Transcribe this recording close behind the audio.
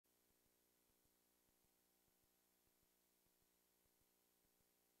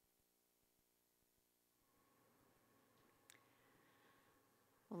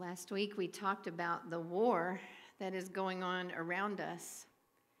Last week we talked about the war that is going on around us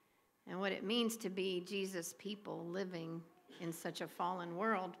and what it means to be Jesus' people living in such a fallen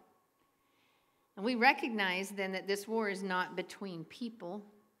world. And we recognize then that this war is not between people,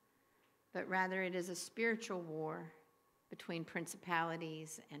 but rather it is a spiritual war between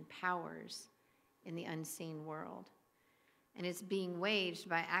principalities and powers in the unseen world. And it's being waged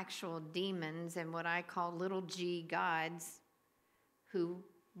by actual demons and what I call little g gods who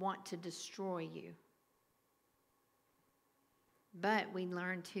want to destroy you. But we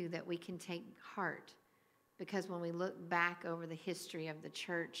learn too that we can take heart, because when we look back over the history of the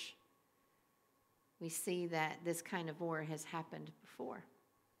church, we see that this kind of war has happened before.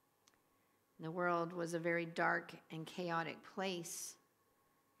 And the world was a very dark and chaotic place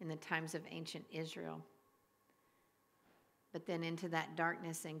in the times of ancient Israel. But then into that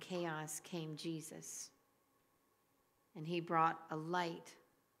darkness and chaos came Jesus. And he brought a light.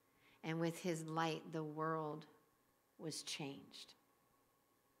 And with his light, the world was changed.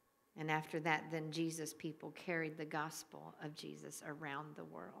 And after that, then Jesus' people carried the gospel of Jesus around the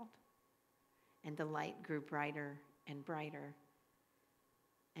world. And the light grew brighter and brighter.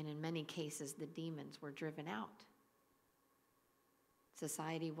 And in many cases, the demons were driven out.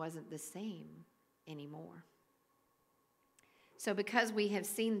 Society wasn't the same anymore. So because we have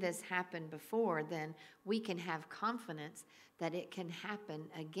seen this happen before, then we can have confidence that it can happen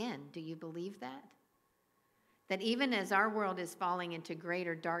again. Do you believe that? That even as our world is falling into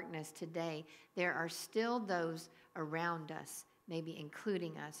greater darkness today, there are still those around us, maybe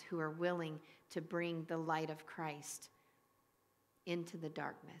including us, who are willing to bring the light of Christ into the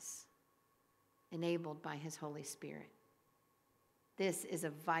darkness, enabled by his Holy Spirit. This is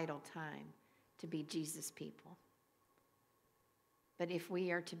a vital time to be Jesus' people. But if we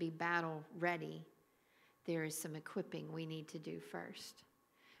are to be battle ready, there is some equipping we need to do first.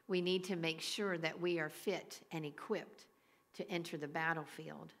 We need to make sure that we are fit and equipped to enter the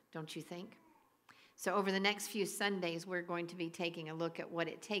battlefield, don't you think? So over the next few Sundays, we're going to be taking a look at what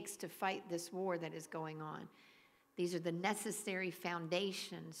it takes to fight this war that is going on. These are the necessary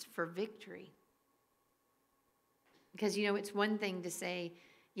foundations for victory. Because, it's one thing to say,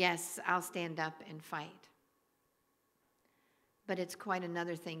 yes, I'll stand up and fight. But it's quite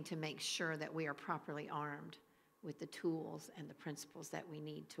another thing to make sure that we are properly armed with the tools and the principles that we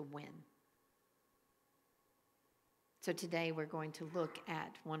need to win. So today we're going to look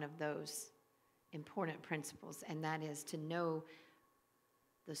at one of those important principles, and that is to know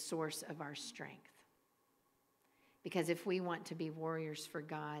the source of our strength. Because if we want to be warriors for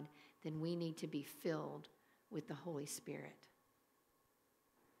God, then we need to be filled with the Holy Spirit.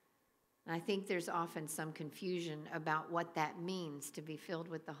 And I think there's often some confusion about what that means to be filled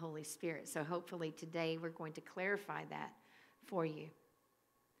with the Holy Spirit. So hopefully today we're going to clarify that for you.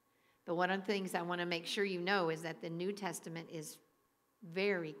 But one of the things I want to make sure you know is that the New Testament is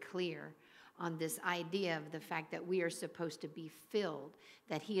very clear on this idea of the fact that we are supposed to be filled,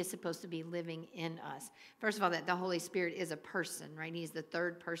 that he is supposed to be living in us. First of all, that the Holy Spirit is a person, right? He's the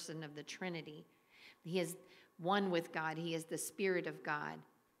third person of the Trinity. He is one with God. He is the Spirit of God.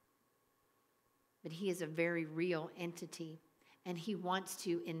 But he is a very real entity, and he wants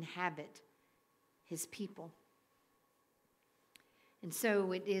to inhabit his people. And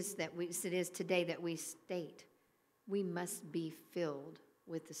so it is today that we state we must be filled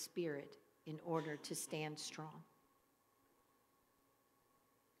with the Spirit in order to stand strong.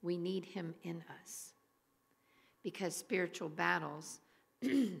 We need him in us because spiritual battles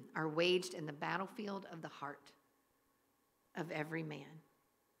are waged in the battlefield of the heart of every man.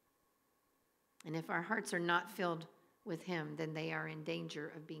 And if our hearts are not filled with him, then they are in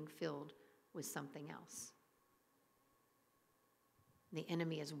danger of being filled with something else. The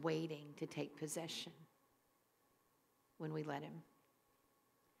enemy is waiting to take possession when we let him.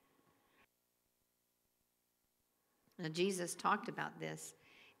 Now, Jesus talked about this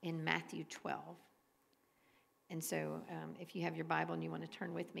in Matthew 12. And so if you have your Bible and you want to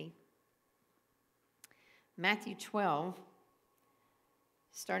turn with me, Matthew 12,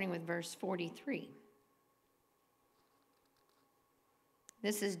 starting with verse 43.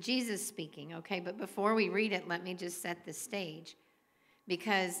 This is Jesus speaking, okay? But before we read it, let me just set the stage.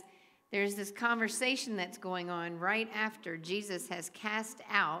 Because there's this conversation that's going on right after Jesus has cast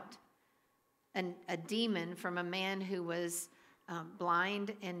out a demon from a man who was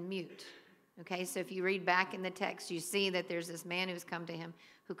blind and mute. Okay, so if you read back in the text, you see that there's this man who's come to him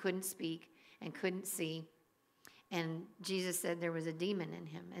who couldn't speak and couldn't see. And Jesus said there was a demon in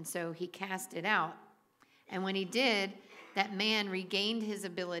him. And so he cast it out. And when he did, that man regained his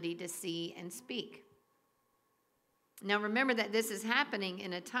ability to see and speak. Now remember that this is happening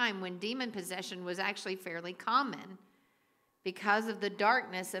in a time when demon possession was actually fairly common because of the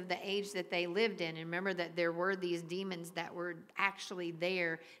darkness of the age that they lived in. And remember that there were these demons that were actually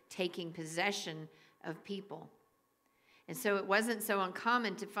there taking possession of people. And so it wasn't so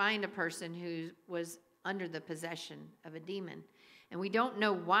uncommon to find a person who was under the possession of a demon. And we don't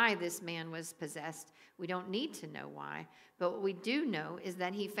know why this man was possessed. We don't need to know why. But what we do know is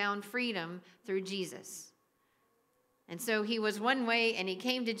that he found freedom through Jesus. And so he was one way and he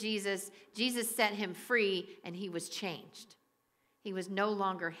came to Jesus. Jesus set him free and he was changed. He was no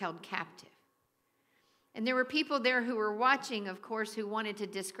longer held captive. And there were people there who were watching, of course, who wanted to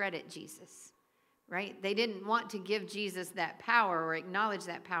discredit Jesus, right? They didn't want to give Jesus that power or acknowledge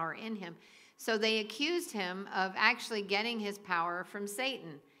that power in him. So they accused him of actually getting his power from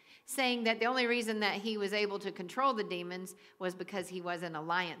Satan, saying that the only reason that he was able to control the demons was because he was in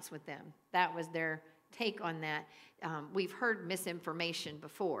alliance with them. That was their take on that. We've heard misinformation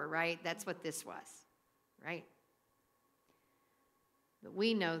before, right? That's what this was, right? But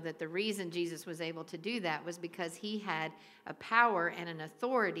we know that the reason Jesus was able to do that was because he had a power and an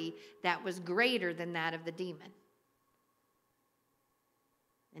authority that was greater than that of the demon.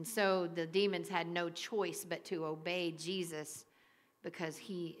 And so the demons had no choice but to obey Jesus because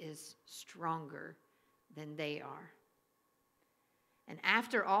he is stronger than they are. And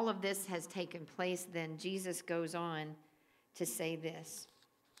after all of this has taken place, then Jesus goes on to say this.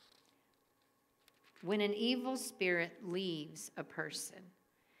 When an evil spirit leaves a person,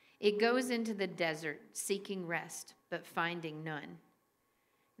 it goes into the desert seeking rest, but finding none.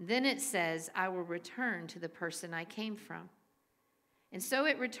 Then it says, I will return to the person I came from. And so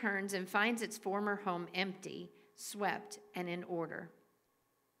it returns and finds its former home empty, swept, and in order.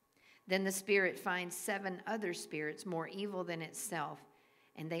 Then the spirit finds 7 other spirits more evil than itself,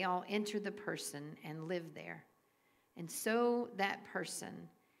 and they all enter the person and live there. And so that person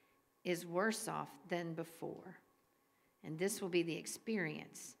is worse off than before. And this will be the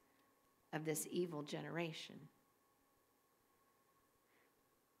experience of this evil generation.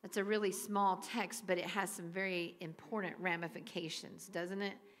 That's a really small text, but it has some very important ramifications, doesn't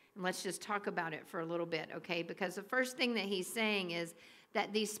it? And let's just talk about it for a little bit, okay? Because the first thing that he's saying is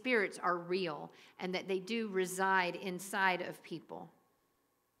that these spirits are real and that they do reside inside of people.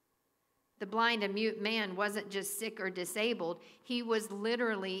 The blind and mute man wasn't just sick or disabled. He was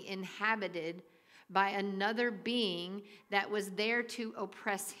literally inhabited by another being that was there to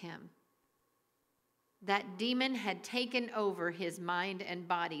oppress him. That demon had taken over his mind and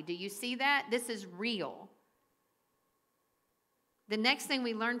body. Do you see that? This is real. The next thing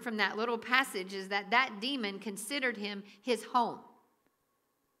we learn from that little passage is that that demon considered him his home.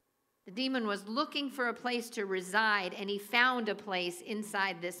 The demon was looking for a place to reside, and he found a place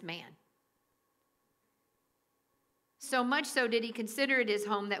inside this man. So much so did he consider it his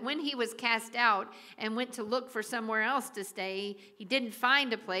home that when he was cast out and went to look for somewhere else to stay, he didn't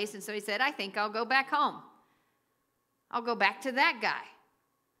find a place, and so he said, I think I'll go back home. I'll go back to that guy,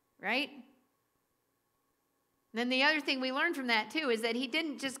 right? And then the other thing we learned from that, too, is that he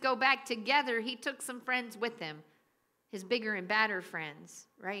didn't just go back together. He took some friends with him, his bigger and badder friends,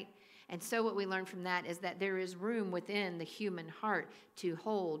 right? And so what we learned from that is that there is room within the human heart to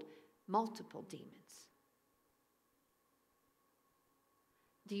hold multiple demons.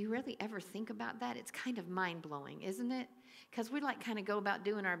 Do you really ever think about that? It's kind of mind-blowing, isn't it? Because we kind of go about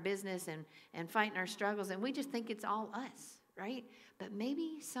doing our business and fighting our struggles, and we just think it's all us, right? But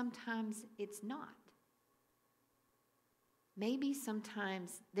maybe sometimes it's not. Maybe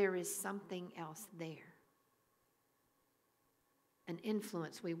sometimes there is something else there. An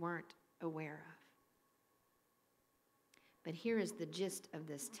influence we weren't aware of. But here is the gist of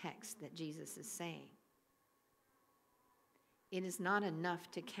this text that Jesus is saying. It is not enough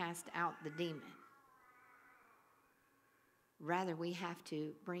to cast out the demon. Rather, we have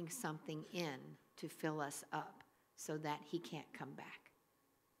to bring something in to fill us up so that he can't come back.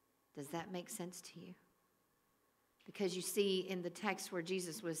 Does that make sense to you? Because you see in the text where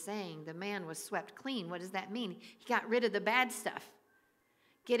Jesus was saying the man was swept clean, what does that mean? He got rid of the bad stuff.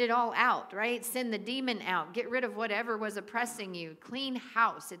 Get it all out, right? Send the demon out. Get rid of whatever was oppressing you. Clean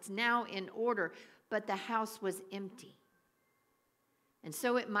house. It's now in order. But the house was empty. And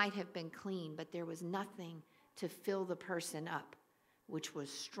so it might have been clean, but there was nothing to fill the person up, which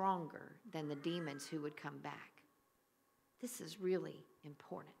was stronger than the demons who would come back. This is really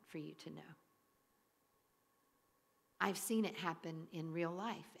important for you to know. I've seen it happen in real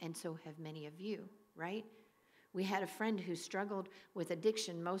life, and so have many of you, right? We had a friend who struggled with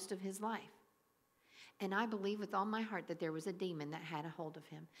addiction most of his life. And I believe with all my heart that there was a demon that had a hold of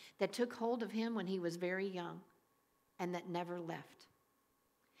him, that took hold of him when he was very young. and that never left.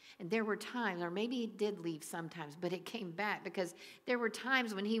 And there were times, or maybe he did leave sometimes, but it came back because there were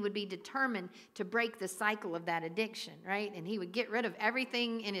times when he would be determined to break the cycle of that addiction, right? And he would get rid of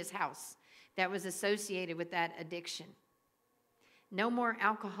everything in his house that was associated with that addiction. No more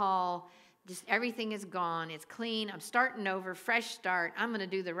alcohol, just everything is gone. It's clean. I'm starting over, fresh start. I'm going to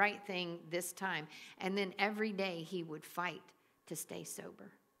do the right thing this time. And then every day he would fight to stay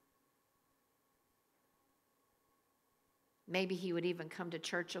sober. Maybe he would even come to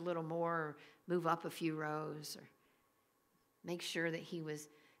church a little more, or move up a few rows, or make sure that he was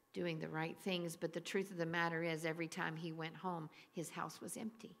doing the right things. But the truth of the matter is, every time he went home, his house was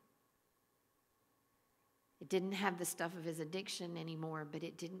empty. It didn't have the stuff of his addiction anymore, but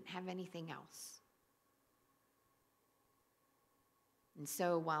it didn't have anything else. And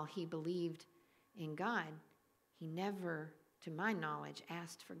so while he believed in God, he never, to my knowledge,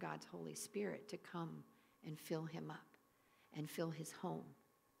 asked for God's Holy Spirit to come and fill him up and fill his home.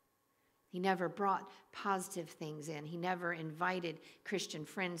 He never brought positive things in. He never invited Christian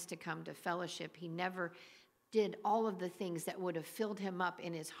friends to come to fellowship. He never did all of the things that would have filled him up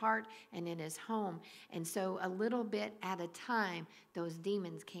in his heart and in his home. And so a little bit at a time, those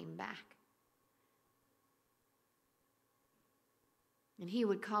demons came back. And he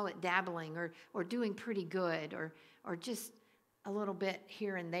would call it dabbling or doing pretty good or just a little bit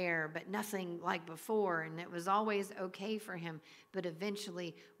here and there, but nothing like before. And it was always okay for him. But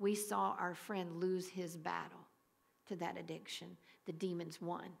eventually we saw our friend lose his battle to that addiction. The demons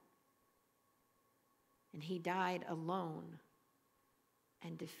won. And he died alone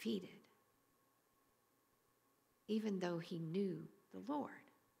and defeated, even though he knew the Lord.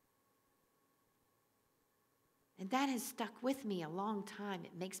 And that has stuck with me a long time.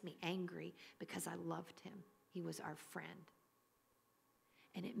 It makes me angry because I loved him. He was our friend.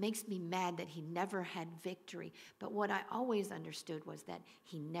 And it makes me mad that he never had victory. But what I always understood was that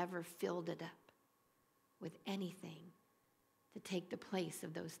he never filled it up with anything to take the place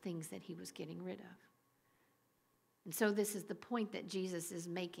of those things that he was getting rid of. And so this is the point that Jesus is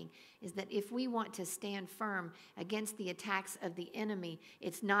making, is that if we want to stand firm against the attacks of the enemy,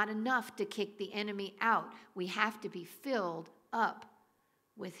 it's not enough to kick the enemy out. We have to be filled up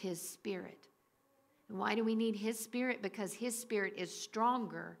with his Spirit. And why do we need his Spirit? Because his Spirit is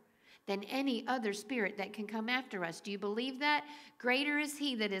stronger than any other spirit that can come after us. Do you believe that? Greater is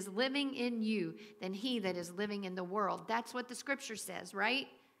he that is living in you than he that is living in the world. That's what the scripture says, right?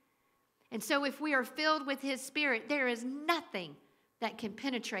 And so if we are filled with his Spirit, there is nothing that can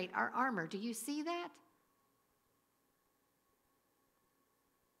penetrate our armor. Do you see that?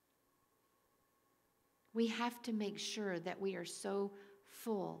 We have to make sure that we are so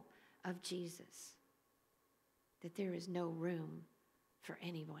full of Jesus that there is no room for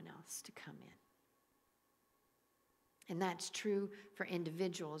anyone else to come in. And that's true for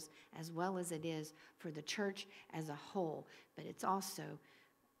individuals as well as it is for the church as a whole. But it's also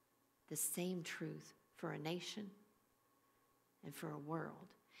the same truth for a nation and for a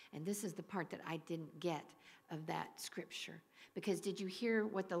world. And this is the part that I didn't get of that scripture. Because did you hear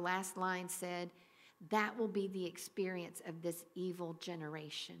what the last line said? That will be the experience of this evil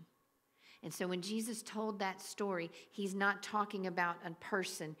generation. And so when Jesus told that story, he's not talking about a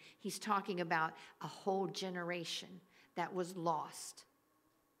person. He's talking about a whole generation that was lost.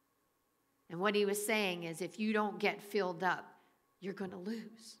 And what he was saying is, if you don't get filled up, you're going to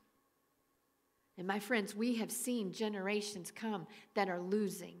lose. And my friends, we have seen generations come that are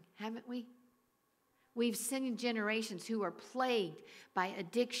losing, haven't we? We've seen generations who are plagued by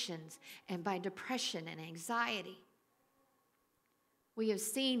addictions and by depression and anxiety. We have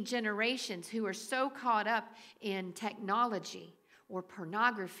seen generations who are so caught up in technology or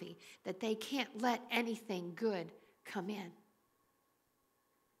pornography that they can't let anything good come in.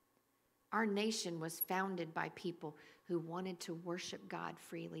 Our nation was founded by people who wanted to worship God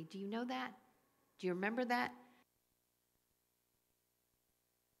freely. Do you know that? Do you remember that?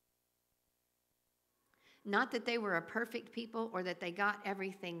 Not that they were a perfect people or that they got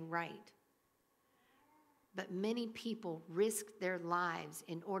everything right. But many people risked their lives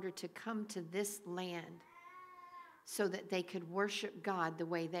in order to come to this land so that they could worship God the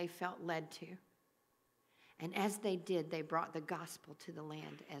way they felt led to. And as they did, they brought the gospel to the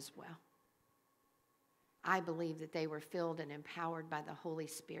land as well. I believe that they were filled and empowered by the Holy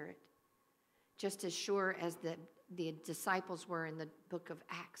Spirit, just as sure as the disciples were in the book of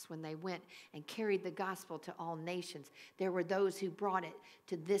Acts when they went and carried the gospel to all nations. There were those who brought it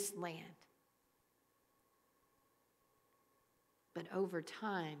to this land. But over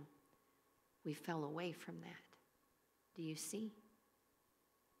time, we fell away from that. Do you see?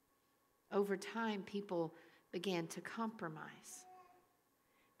 Over time, people began to compromise.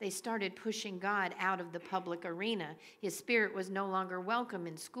 They started pushing God out of the public arena. His Spirit was no longer welcome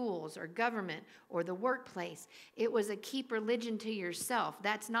in schools or government or the workplace. It was a keep religion to yourself.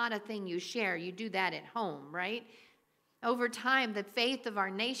 That's not a thing you share. You do that at home, right? Over time, the faith of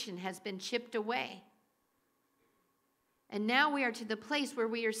our nation has been chipped away. And now we are to the place where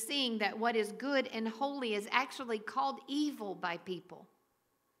we are seeing that what is good and holy is actually called evil by people.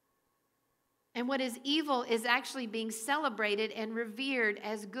 And what is evil is actually being celebrated and revered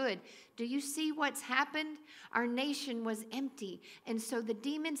as good. Do you see what's happened? Our nation was empty, and so the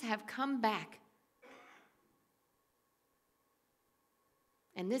demons have come back.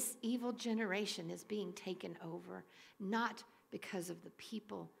 And this evil generation is being taken over, not because of the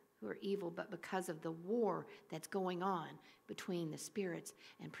people who are evil, but because of the war that's going on between the spirits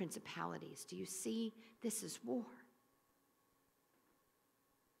and principalities. Do you see? This is war.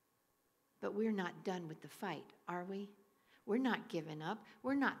 But we're not done with the fight, are we? We're not giving up.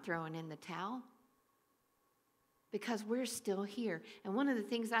 We're not throwing in the towel. Because we're still here. And one of the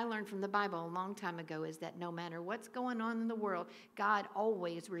things I learned from the Bible a long time ago is that no matter what's going on in the world, God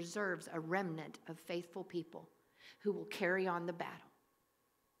always reserves a remnant of faithful people who will carry on the battle.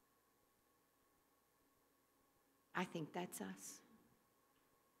 I think that's us.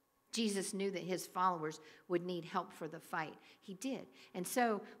 Jesus knew that his followers would need help for the fight. He did. And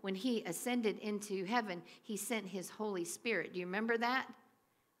so when he ascended into heaven, he sent his Holy Spirit. Do you remember that?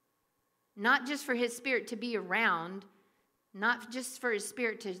 Not just for his Spirit to be around, not just for his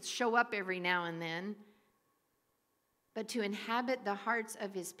Spirit to show up every now and then, but to inhabit the hearts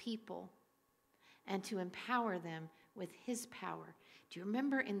of his people and to empower them with his power. Do you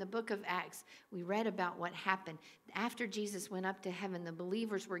remember in the book of Acts, we read about what happened? After Jesus went up to heaven, the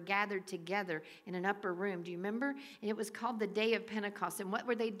believers were gathered together in an upper room. Do you remember? And it was called the Day of Pentecost. And what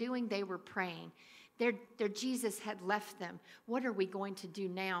were they doing? They were praying. Their Jesus had left them. What are we going to do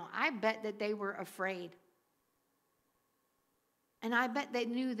now? I bet that they were afraid. And I bet they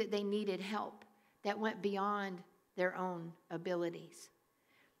knew that they needed help that went beyond their own abilities.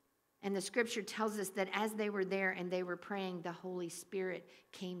 And the scripture tells us that as they were there and they were praying, the Holy Spirit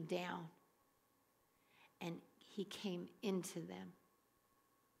came down. And he came into them.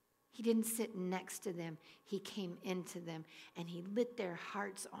 He didn't sit next to them. He came into them. And he lit their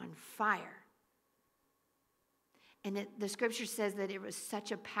hearts on fire. And the scripture says that it was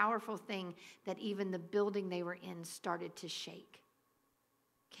such a powerful thing that even the building they were in started to shake.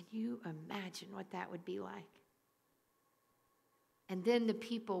 Can you imagine what that would be like? And then the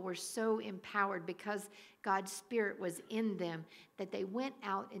people were so empowered because God's Spirit was in them that they went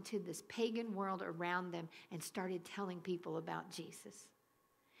out into this pagan world around them and started telling people about Jesus.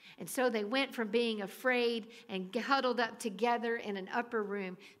 And so they went from being afraid and huddled up together in an upper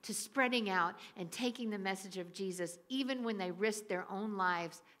room to spreading out and taking the message of Jesus, even when they risked their own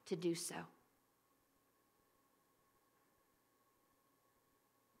lives to do so.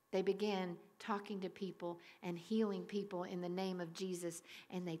 They began talking to people and healing people in the name of Jesus,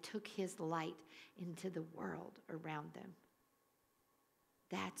 and they took his light into the world around them.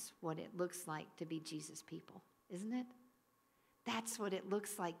 That's what it looks like to be Jesus people, isn't it? That's what it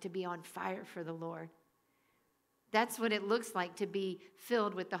looks like to be on fire for the Lord. That's what it looks like to be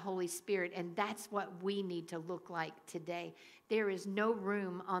filled with the Holy Spirit, and that's what we need to look like today. There is no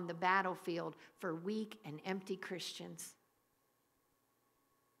room on the battlefield for weak and empty Christians.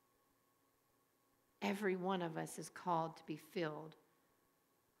 Every one of us is called to be filled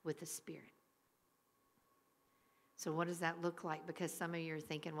with the Spirit. So what does that look like? Because some of you are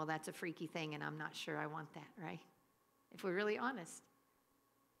thinking, well, that's a freaky thing, and I'm not sure I want that, right? If we're really honest.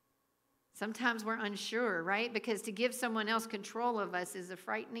 Sometimes we're unsure, right? Because to give someone else control of us is a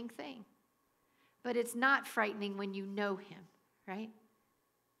frightening thing. But it's not frightening when you know him, right?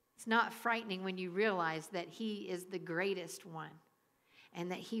 It's not frightening when you realize that he is the greatest one and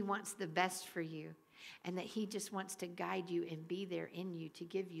that he wants the best for you and that he just wants to guide you and be there in you to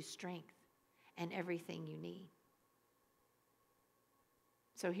give you strength and everything you need.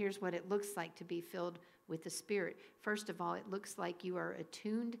 So here's what it looks like to be filled with the Spirit. First of all, it looks like you are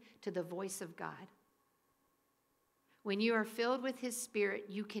attuned to the voice of God. When you are filled with his Spirit,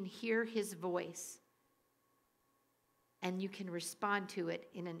 you can hear his voice and you can respond to it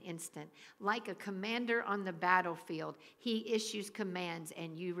in an instant. Like a commander on the battlefield, he issues commands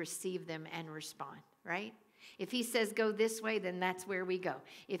and you receive them and respond, right? If he says go this way, then that's where we go.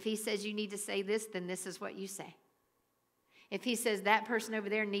 If he says you need to say this, then this is what you say. If he says that person over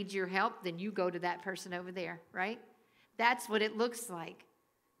there needs your help, then you go to that person over there, right? That's what it looks like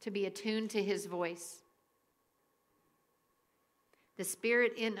to be attuned to his voice. The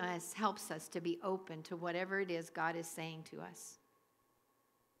Spirit in us helps us to be open to whatever it is God is saying to us.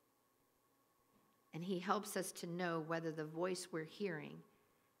 And He helps us to know whether the voice we're hearing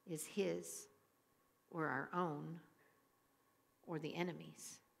is His or our own or the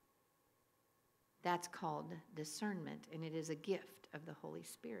enemy's. That's called discernment, and it is a gift of the Holy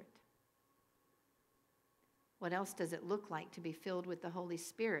Spirit. What else does it look like to be filled with the Holy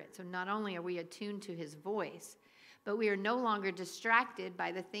Spirit? So not only are we attuned to His voice, but we are no longer distracted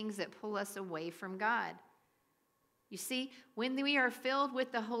by the things that pull us away from God. You see, when we are filled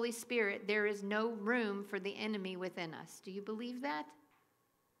with the Holy Spirit, there is no room for the enemy within us. Do you believe that?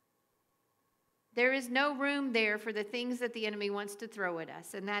 There is no room there for the things that the enemy wants to throw at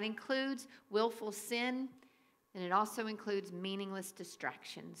us, and that includes willful sin, and it also includes meaningless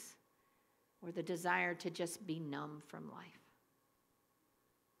distractions or the desire to just be numb from life.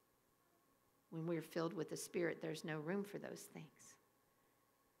 When we're filled with the Spirit, there's no room for those things,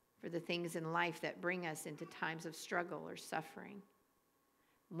 for the things in life that bring us into times of struggle or suffering.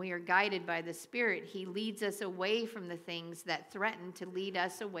 When we are guided by the Spirit, He leads us away from the things that threaten to lead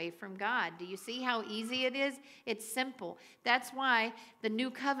us away from God. Do you see how easy it is? It's simple. That's why the new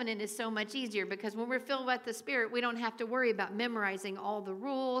covenant is so much easier, because when we're filled with the Spirit, we don't have to worry about memorizing all the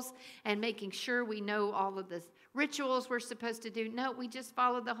rules and making sure we know all of the rituals we're supposed to do. No, we just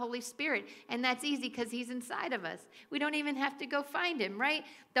follow the Holy Spirit, and that's easy because He's inside of us. We don't even have to go find Him, right?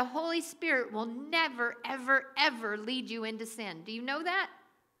 The Holy Spirit will never, ever, ever lead you into sin. Do you know that?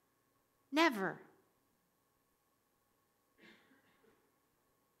 Never.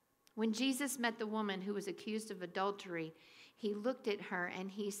 When Jesus met the woman who was accused of adultery, He looked at her and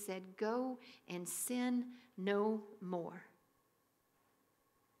He said, "Go and sin no more."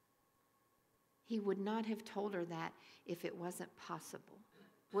 He would not have told her that if it wasn't possible,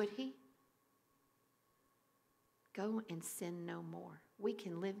 would He? Go and sin no more. We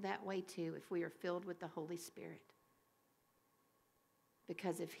can live that way too if we are filled with the Holy Spirit.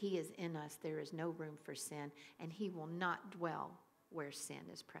 Because if He is in us, there is no room for sin, and He will not dwell where sin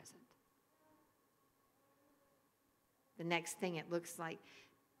is present. The next thing it looks like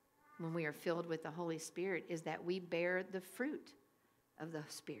when we are filled with the Holy Spirit is that we bear the fruit of the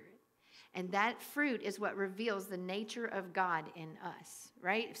Spirit. And that fruit is what reveals the nature of God in us,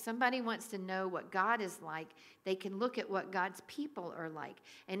 right? If somebody wants to know what God is like, they can look at what God's people are like.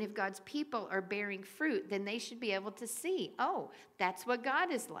 And if God's people are bearing fruit, then they should be able to see, oh, that's what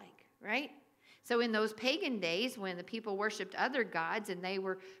God is like, right? So in those pagan days when the people worshiped other gods and they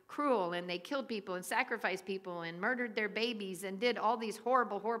were cruel and they killed people and sacrificed people and murdered their babies and did all these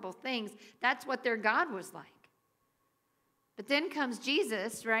horrible, horrible things, that's what their God was like. But then comes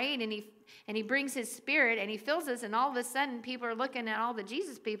Jesus, right? And he brings His Spirit and He fills us, and all of a sudden people are looking at all the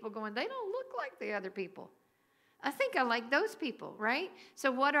Jesus people going, they don't look like the other people. I think I like those people, right?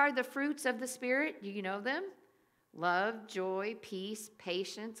 So what are the fruits of the Spirit? Do you know them? Love, joy, peace,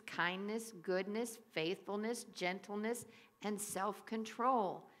 patience, kindness, goodness, faithfulness, gentleness, and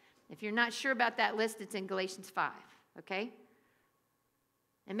self-control. If you're not sure about that list, it's in Galatians 5, okay?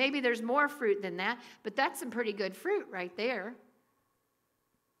 And maybe there's more fruit than that, but that's some pretty good fruit right there.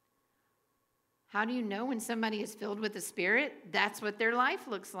 How do you know when somebody is filled with the Spirit? That's what their life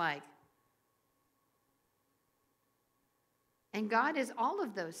looks like. And God is all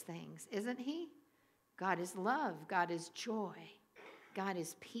of those things, isn't He? God is love. God is joy. God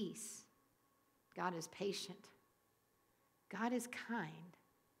is peace. God is patient. God is kind.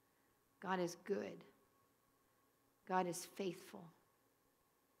 God is good. God is faithful.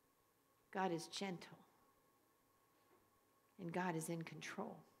 God is gentle. And God is in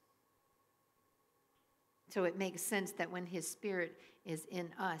control. So it makes sense that when His Spirit is in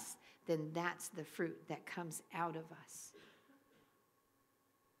us, then that's the fruit that comes out of us.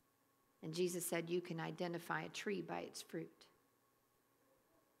 And Jesus said you can identify a tree by its fruit.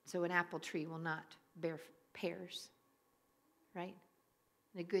 So an apple tree will not bear pears, right?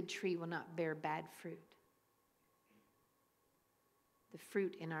 And a good tree will not bear bad fruit. The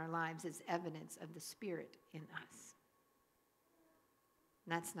fruit in our lives is evidence of the Spirit in us.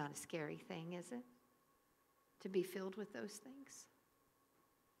 And that's not a scary thing, is it? To be filled with those things.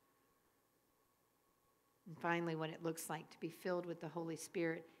 And finally, what it looks like to be filled with the Holy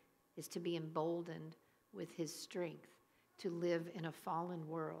Spirit is to be emboldened with His strength to live in a fallen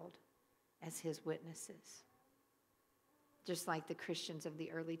world as His witnesses. Just like the Christians of the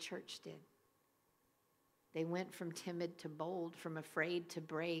early church did. They went from timid to bold, from afraid to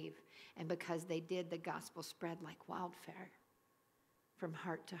brave. And because they did, the gospel spread like wildfire from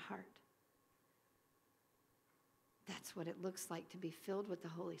heart to heart. That's what it looks like to be filled with the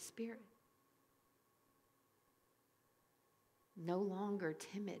Holy Spirit. no longer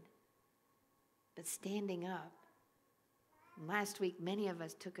timid, but standing up. And last week, many of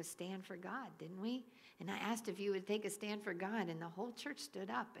us took a stand for God, didn't we? And I asked if you would take a stand for God, and the whole church stood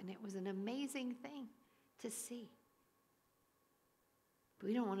up, and it was an amazing thing to see. But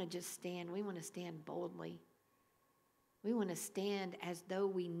we don't want to just stand. We want to stand boldly. We want to stand as though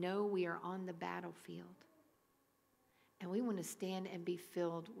we know we are on the battlefield. And we want to stand and be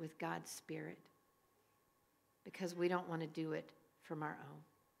filled with God's Spirit, because we don't want to do it from our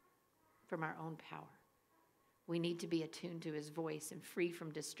own power. We need to be attuned to his voice and free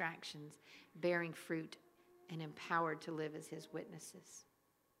from distractions, bearing fruit and empowered to live as his witnesses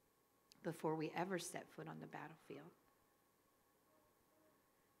before we ever set foot on the battlefield.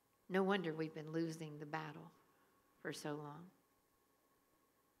 No wonder we've been losing the battle for so long.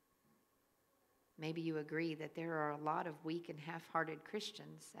 Maybe you agree that there are a lot of weak and half-hearted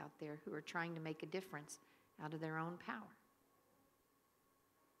Christians out there who are trying to make a difference out of their own power.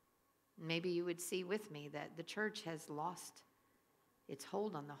 Maybe you would see with me that the church has lost its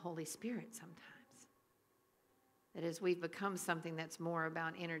hold on the Holy Spirit sometimes. That as we've become something that's more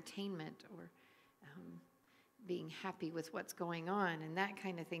about entertainment or being happy with what's going on and that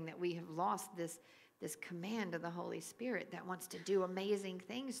kind of thing, that we have lost this command of the Holy Spirit that wants to do amazing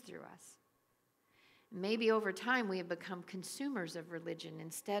things through us. Maybe over time we have become consumers of religion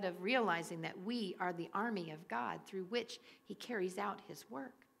instead of realizing that we are the army of God through which he carries out his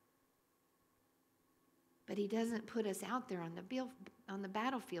work. But he doesn't put us out there on the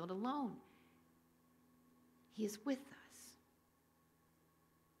battlefield alone. He is with us.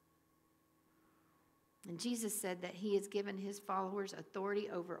 And Jesus said that he has given his followers authority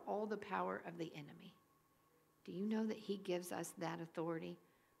over all the power of the enemy. Do you know that he gives us that authority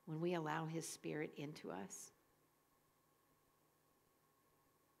when we allow his Spirit into us?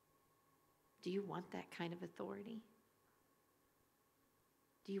 Do you want that kind of authority?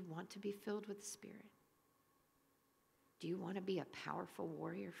 Do you want to be filled with the Spirit? Do you want to be a powerful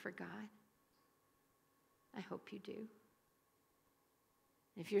warrior for God? I hope you do.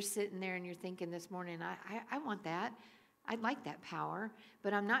 If you're sitting there and you're thinking this morning, I want that. I'd like that power,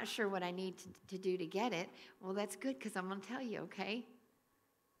 but I'm not sure what I need to do to get it. Well, that's good, because I'm going to tell you, okay?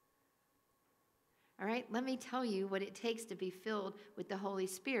 All right, let me tell you what it takes to be filled with the Holy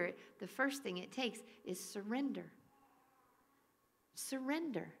Spirit. The first thing it takes is surrender.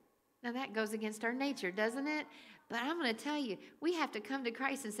 Surrender. Now that goes against our nature, doesn't it? But I'm going to tell you, we have to come to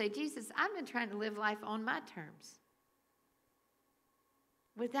Christ and say, Jesus, I've been trying to live life on my terms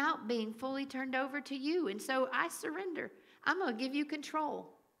without being fully turned over to you. And so I surrender. I'm going to give you control.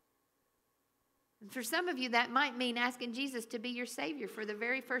 And for some of you, that might mean asking Jesus to be your Savior for the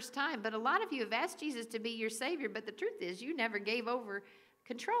very first time. But a lot of you have asked Jesus to be your Savior, but the truth is you never gave over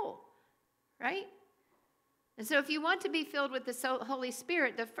control, right? And so if you want to be filled with the Holy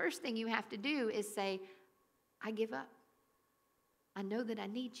Spirit, the first thing you have to do is say, I give up. I know that I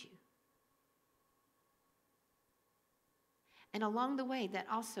need you. And along the way, that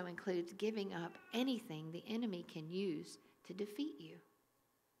also includes giving up anything the enemy can use to defeat you.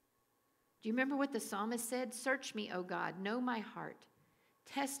 Do you remember what the psalmist said? Search me, O God, know my heart.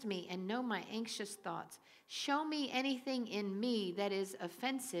 Test me and know my anxious thoughts. Show me anything in me that is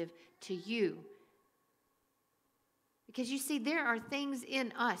offensive to you. Because you see, there are things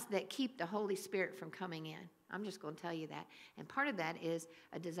in us that keep the Holy Spirit from coming in. I'm just going to tell you that. And part of that is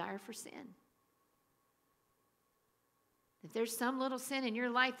a desire for sin. If there's some little sin in your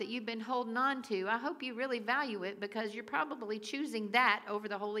life that you've been holding on to, I hope you really value it, because you're probably choosing that over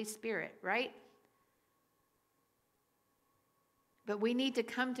the Holy Spirit, right? But we need to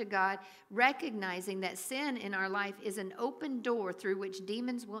come to God recognizing that sin in our life is an open door through which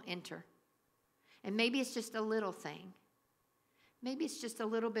demons will enter. And maybe it's just a little thing. Maybe it's just a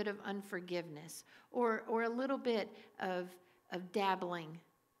little bit of unforgiveness or a little bit of dabbling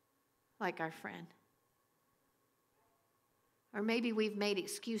like our friend. Or maybe we've made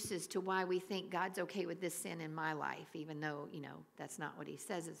excuses to why we think God's okay with this sin in my life, even though, that's not what he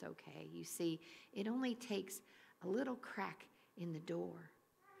says is okay. You see, it only takes a little crack in the door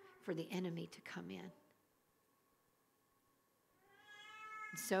for the enemy to come in.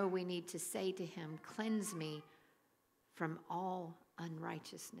 And so we need to say to him, cleanse me from all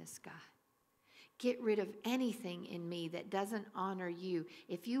unrighteousness, God. Get rid of anything in me that doesn't honor you.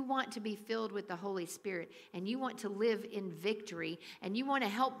 If you want to be filled with the Holy Spirit and you want to live in victory and you want to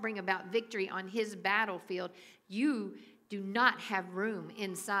help bring about victory on his battlefield, you do not have room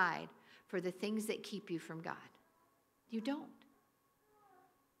inside for the things that keep you from God. You don't.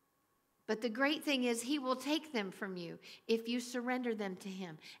 But the great thing is he will take them from you if you surrender them to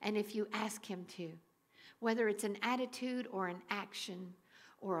him and if you ask him to. whether it's an attitude or an action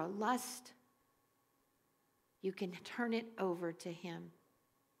or a lust, you can turn it over to him.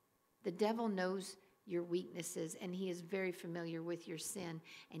 The devil knows your weaknesses, and he is very familiar with your sin,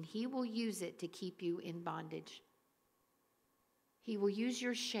 and he will use it to keep you in bondage. He will use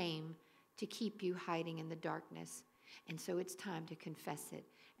your shame to keep you hiding in the darkness. And so it's time to confess it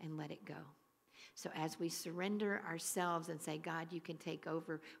and let it go. So as we surrender ourselves and say, God, you can take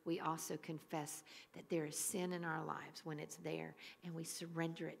over, we also confess that there is sin in our lives when it's there, and we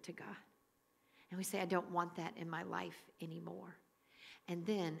surrender it to God. And we say, I don't want that in my life anymore. And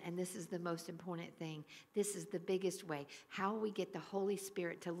then, and this is the most important thing, this is the biggest way, how we get the Holy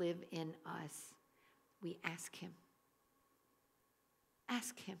Spirit to live in us. We ask him.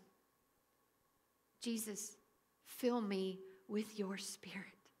 Ask him. Jesus, fill me with your Spirit.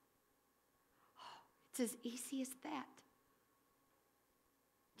 Oh, it's as easy as that.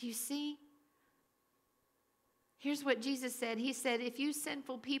 Do you see? Here's what Jesus said. He said, if you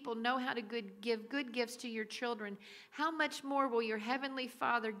sinful people know how to give good gifts to your children, how much more will your heavenly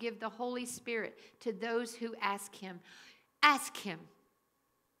Father give the Holy Spirit to those who ask him? Ask him.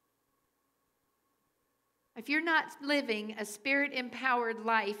 If you're not living a Spirit-empowered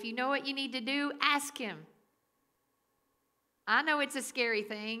life, you know what you need to do? Ask him. I know it's a scary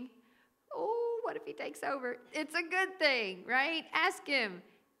thing. Oh, what if he takes over? It's a good thing, right? Ask him.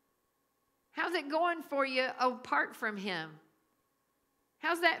 How's it going for you apart from him?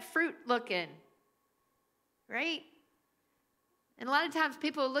 How's that fruit looking? Right? And a lot of times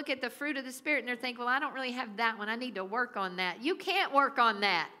people look at the fruit of the Spirit and they're thinking, well, I don't really have that one. I need to work on that. You can't work on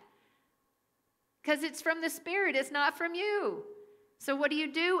that because it's from the Spirit. It's not from you. So what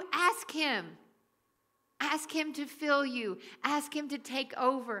do? Ask him. Ask him to fill you. Ask him to take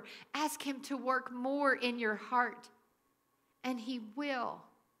over. Ask him to work more in your heart. And he will.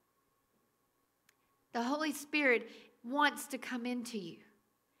 The Holy Spirit wants to come into you.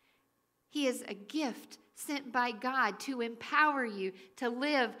 He is a gift sent by God to empower you to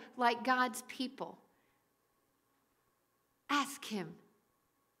live like God's people. Ask him.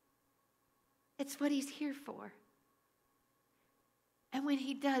 It's what he's here for. And when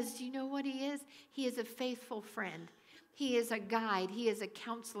he does, do you know what he is? He is a faithful friend. He is a guide. He is a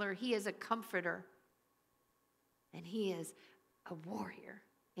counselor. He is a comforter. And he is a warrior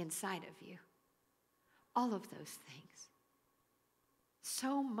inside of you. All of those things.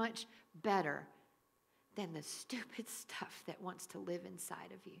 So much better than the stupid stuff that wants to live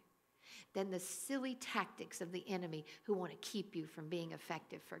inside of you. Than the silly tactics of the enemy who want to keep you from being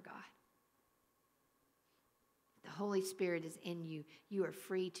effective for God. The Holy Spirit is in you. You are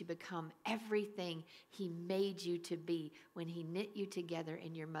free to become everything he made you to be when he knit you together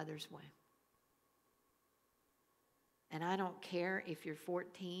in your mother's womb. And I don't care if you're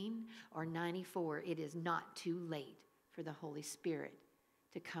 14 or 94, it is not too late for the Holy Spirit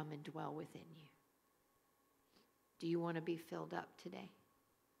to come and dwell within you. Do you want to be filled up today?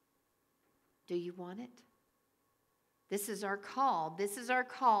 Do you want it? This is our call. This is our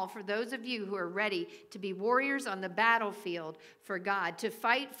call for those of you who are ready to be warriors on the battlefield for God, to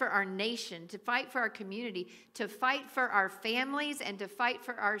fight for our nation, to fight for our community, to fight for our families, and to fight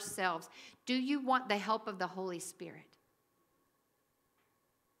for ourselves. Do you want the help of the Holy Spirit?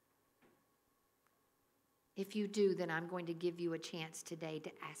 If you do, then I'm going to give you a chance today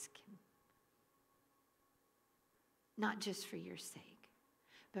to ask him. Not just for your sake,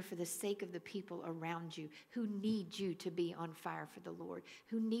 but for the sake of the people around you who need you to be on fire for the Lord,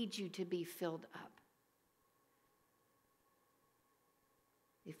 who need you to be filled up.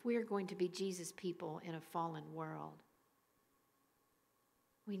 If we are going to be Jesus people in a fallen world,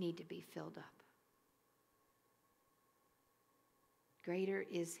 we need to be filled up. Greater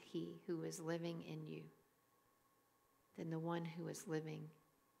is he who is living in you than the one who is living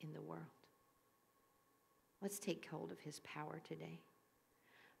in the world. Let's take hold of his power today.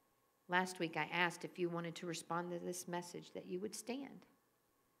 Last week I asked if you wanted to respond to this message that you would stand.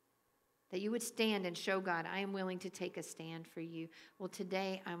 That you would stand and show God, I am willing to take a stand for you. Well,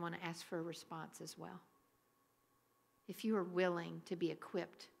 today I want to ask for a response as well. If you are willing to be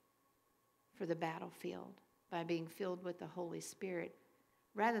equipped for the battlefield by being filled with the Holy Spirit,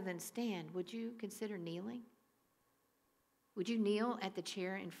 rather than stand, would you consider kneeling? Would you kneel at the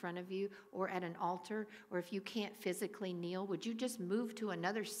chair in front of you or at an altar? Or if you can't physically kneel, would you just move to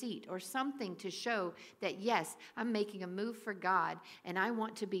another seat or something to show that, yes, I'm making a move for God and I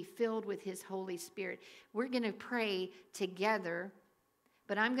want to be filled with his Holy Spirit? We're going to pray together,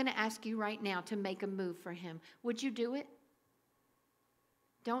 but I'm going to ask you right now to make a move for him. Would you do it?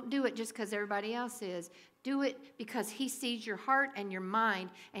 Don't do it just because everybody else is. Do it because he sees your heart and your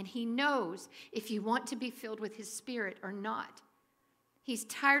mind, and he knows if you want to be filled with his Spirit or not. He's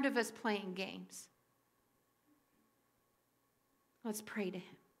tired of us playing games. Let's pray to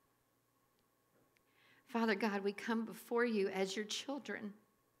him. Father God, we come before you as your children.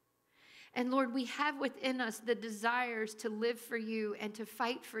 And Lord, we have within us the desires to live for you and to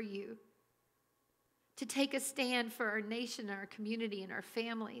fight for you, to take a stand for our nation, our community, and our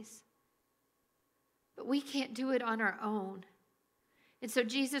families. But we can't do it on our own. And so,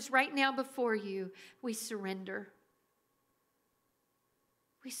 Jesus, right now before you, we surrender.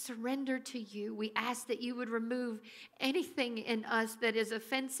 We surrender to you. We ask that you would remove anything in us that is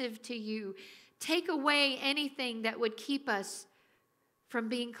offensive to you. Take away anything that would keep us from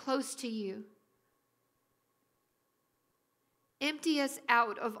being close to you. Empty us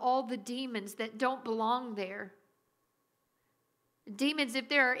out of all the demons that don't belong there. Demons, if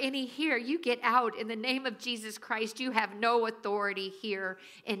there are any here, you get out in the name of Jesus Christ. You have no authority here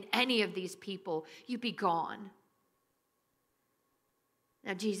in any of these people. You be gone.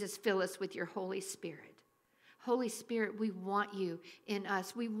 Now, Jesus, fill us with your Holy Spirit. Holy Spirit, we want you in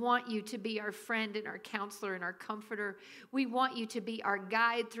us. We want you to be our friend and our counselor and our comforter. We want you to be our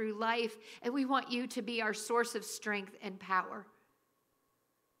guide through life, and we want you to be our source of strength and power.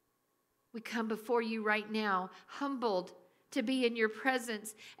 We come before you right now, humbled to be in your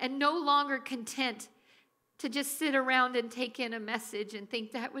presence and no longer content to just sit around and take in a message and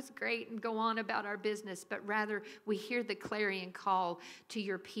think that was great and go on about our business, but rather we hear the clarion call to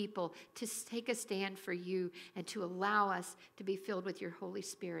your people to take a stand for you and to allow us to be filled with your Holy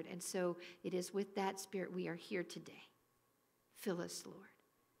Spirit. And so it is with that Spirit we are here today. Fill us, Lord.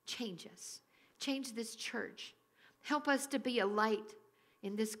 Change us. Change this church. Help us to be a light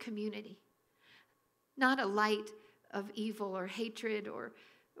in this community. Not a light of evil or hatred or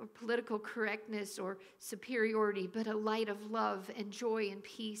political correctness or superiority, but a light of love and joy and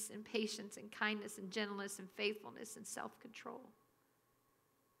peace and patience and kindness and gentleness and faithfulness and self-control.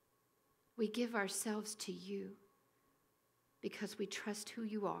 We give ourselves to you because we trust who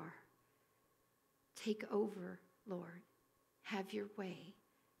you are. Take over, Lord. Have your way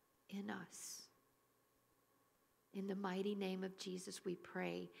in us. In the mighty name of Jesus, we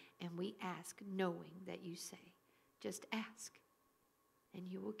pray and we ask, knowing that you say, just ask and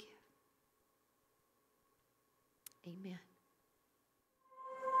you will give. Amen.